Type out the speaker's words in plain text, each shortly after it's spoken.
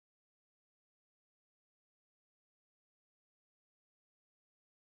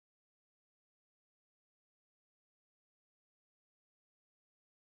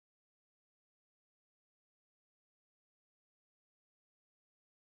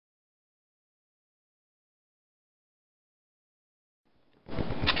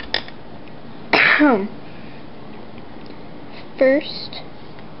First,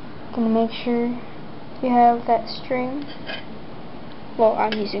 I'm going to make sure you have that string. Well,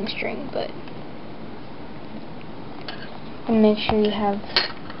 I'm using string, but and make sure you have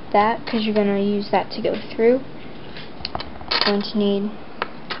that, because you're going to use that to go through. You're going to need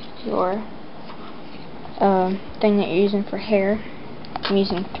your thing that you're using for hair. I'm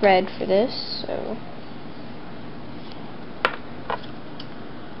using thread for this, so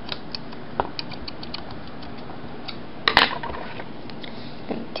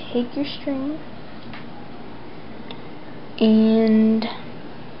take your string and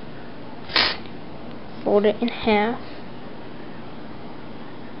fold it in half,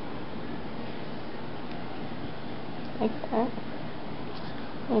 like that.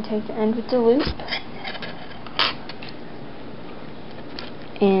 And take the end with the loop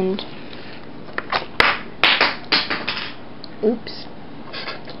and oops.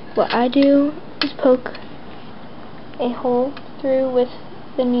 What I do is poke a hole through with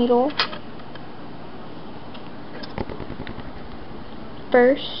the needle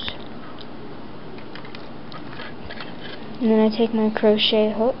first, and then I take my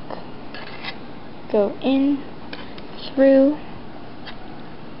crochet hook, go in, through,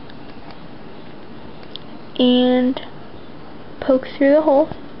 and poke through the hole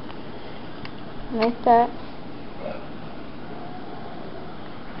like that.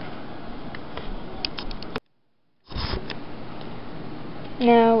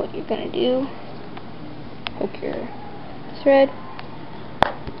 Now what you're going to do, hook your thread,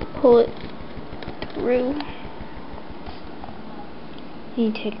 pull it through,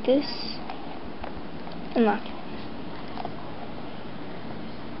 you take this and lock it.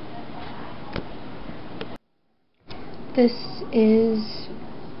 This is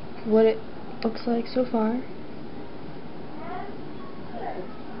what it looks like so far.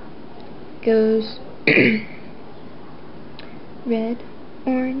 Goes red,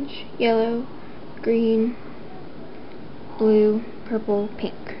 orange, yellow, green, blue, purple,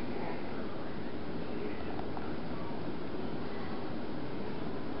 pink.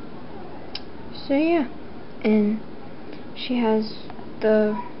 So yeah, and she has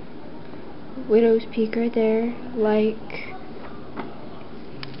the widow's peak right there, like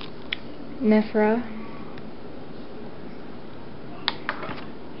Nephra.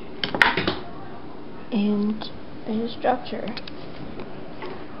 And there's structure.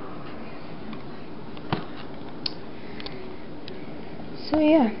 So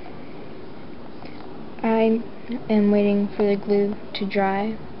yeah, I am waiting for the glue to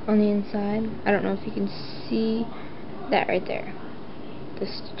dry on the inside. I don't know if you can see that right there, the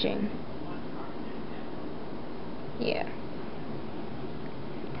stitching. Yeah.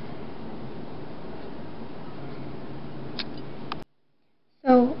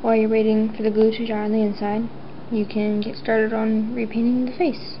 So while you're waiting for the glue to dry on the inside, you can get started on repainting the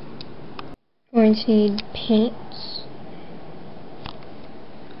face. You're going to need paints,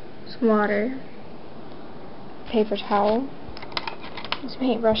 some water, paper towel, some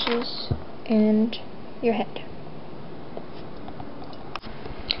paintbrushes, and your head.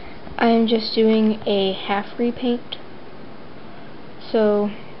 I am just doing a half repaint,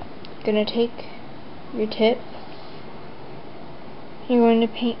 so you're going to take your tip, you're going to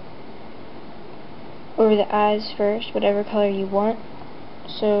paint over the eyes first, whatever color you want.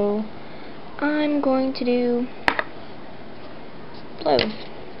 So I'm going to do blue.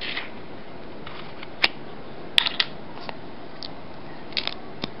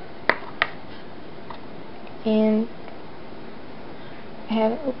 And I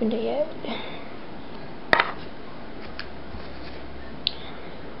haven't opened it yet.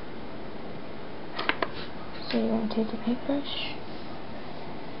 So you want to take a paintbrush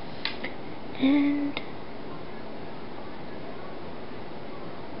and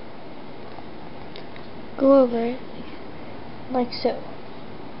go over it like so.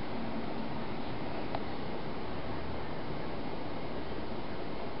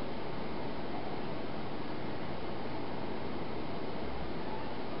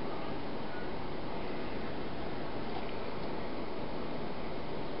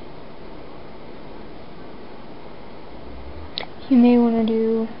 You may want to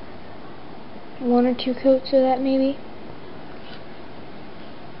do 1 or 2 coats of that maybe.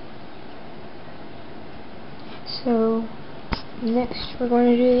 So next we're going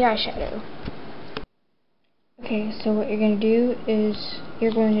to do the eyeshadow. Okay, so what you're going to do is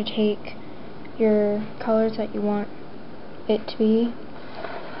you're going to take your colors that you want it to be.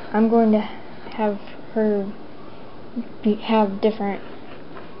 I'm going to have her have different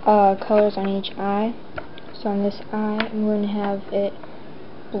colors on each eye. So on this eye I'm going to have it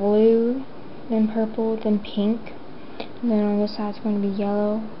blue, then purple, then pink, and then on this side it's going to be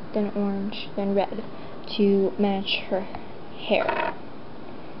yellow, then orange, then red to match her hair.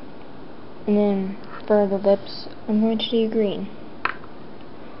 And then for the lips, I'm going to do green.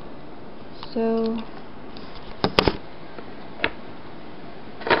 So,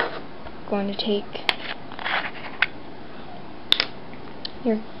 I'm going to take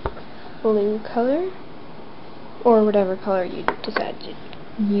your blue color, or whatever color you decide to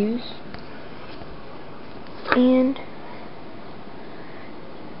use, and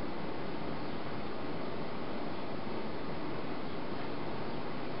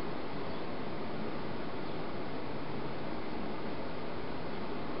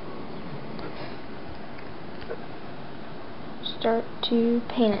start to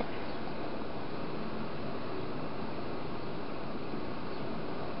paint it.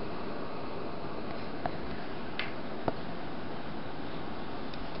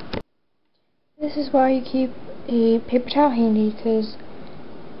 This is why you keep a paper towel handy, because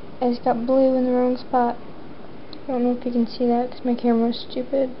I just got blue in the wrong spot. I don't know if you can see that because my camera's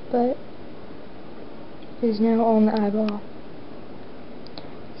stupid, but it is now on the eyeball.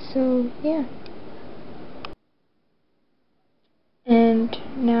 So, yeah. And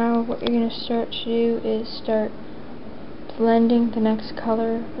now what you're going to start to do is start blending the next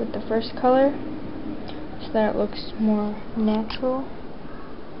color with the first color so that it looks more natural.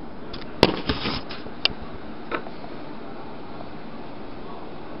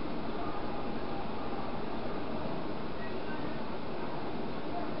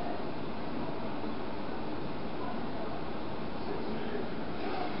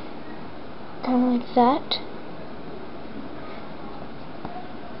 Kind of like that.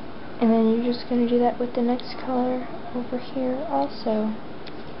 And then you're just going to do that with the next color over here also.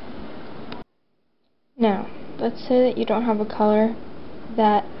 Now, let's say that you don't have a color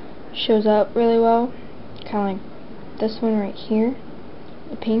that shows up really well, kind of like this one right here,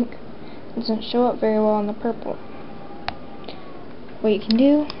 the pink. It doesn't show up very well on the purple. What you can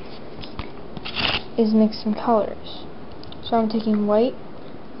do is mix some colors. So I'm taking white,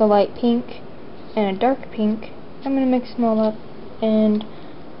 the light pink, and a dark pink. I'm going to mix them all up and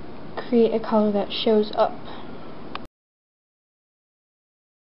create a color that shows up.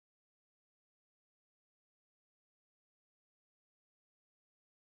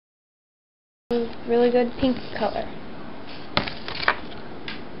 Really good pink color.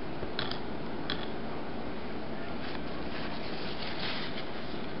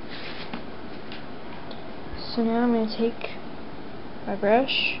 So now I'm going to take my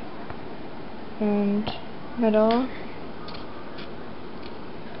brush and my doll,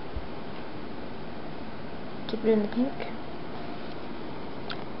 dip it in the pink,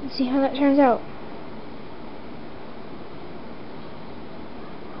 and see how that turns out.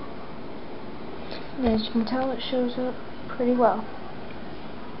 And as you can tell, it shows up pretty well.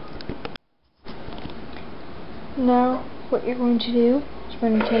 Now what you're going to do is you're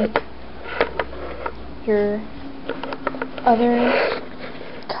going to take your other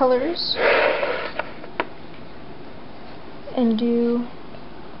colors and do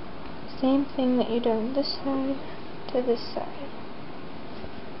the same thing that you've done this side to this side.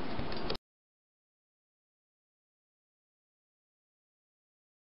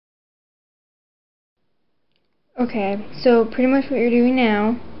 Okay, so pretty much what you're doing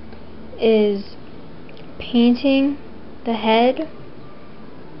now is painting the head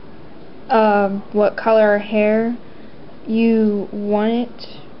of what color hair you want it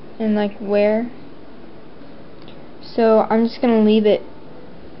and like where. So I'm just gonna leave it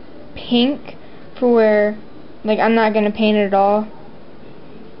pink for where, like, I'm not gonna paint it at all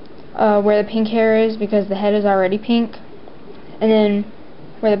where the pink hair is, because the head is already pink. And then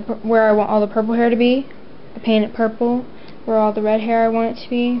where I want all the purple hair to be, I paint it purple. Where all the red hair I want it to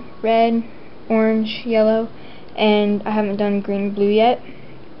be, red, orange, yellow, and I haven't done green and blue yet.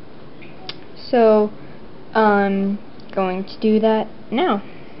 So I'm going to do that now.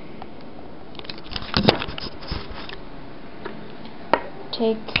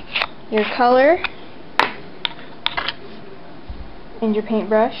 Take your color and your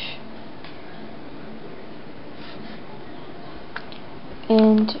paintbrush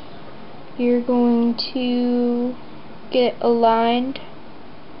and you're going to get aligned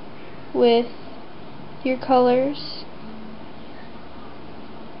with your colors.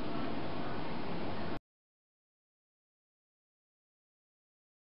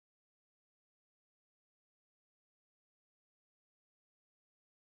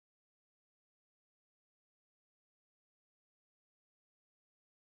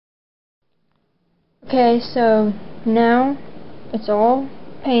 Okay, so now it's all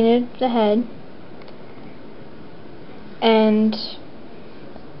painted, the head. and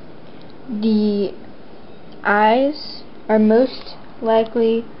the eyes are most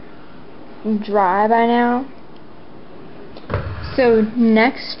likely dry by now. So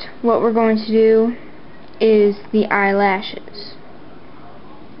next, what we're going to do is the eyelashes.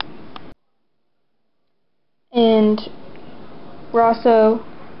 And we're also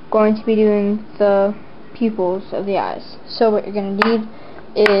going to be doing the pupils of the eyes. So what you're going to need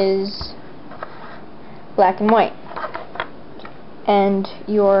is black and white and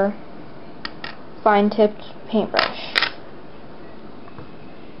your fine-tipped paintbrush.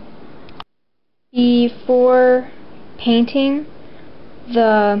 Before painting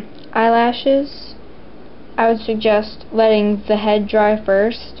the eyelashes, I would suggest letting the head dry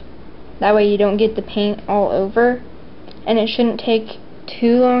first. That way you don't get the paint all over, and it shouldn't take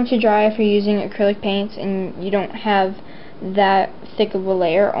too long to dry if you're using acrylic paints and you don't have that thick of a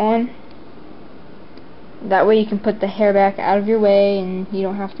layer on. That way you can put the hair back out of your way and you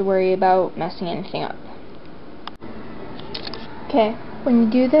don't have to worry about messing anything up. Okay, when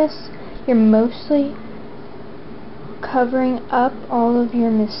you do this, you're mostly covering up all of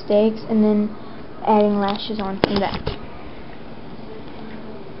your mistakes and then adding lashes on from that.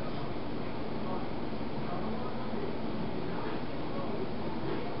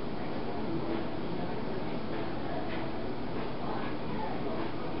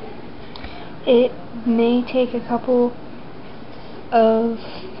 It may take a couple of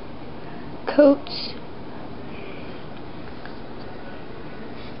coats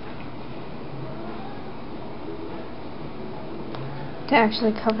to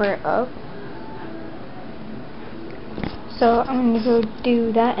actually cover it up. So I'm going to go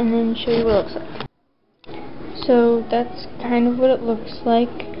do that and then show you what it looks like. So that's kind of what it looks like.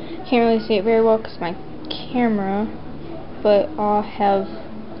 Can't really see it very well because my camera, but I'll have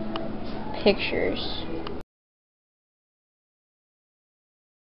pictures.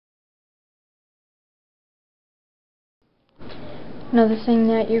 Another thing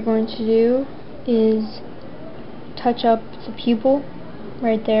that you're going to do is touch up the pupil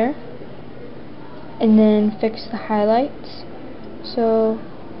right there and then fix the highlights. So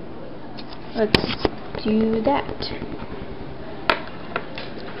let's do that.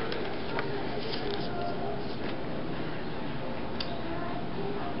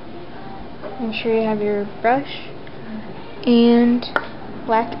 Make sure you have your brush and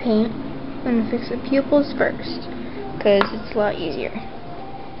black paint. I'm going to fix the pupils first because it's a lot easier.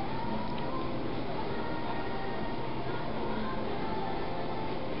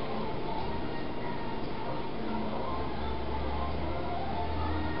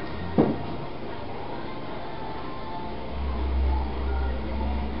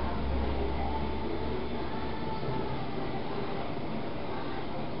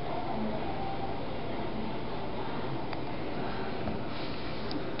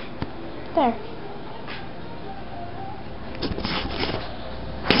 There.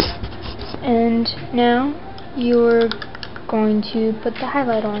 And now you're going to put the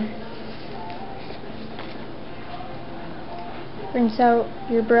highlight on. Rinse out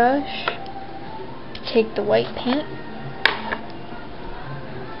your brush. Take the white paint.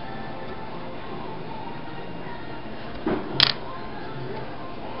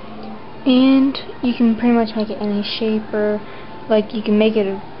 And you can pretty much make it any shape, or like you can make it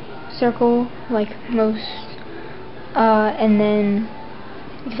a circle like most, and then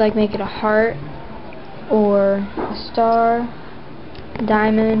you can like make it a heart or a star,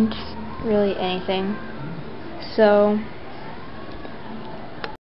 diamond, really anything. So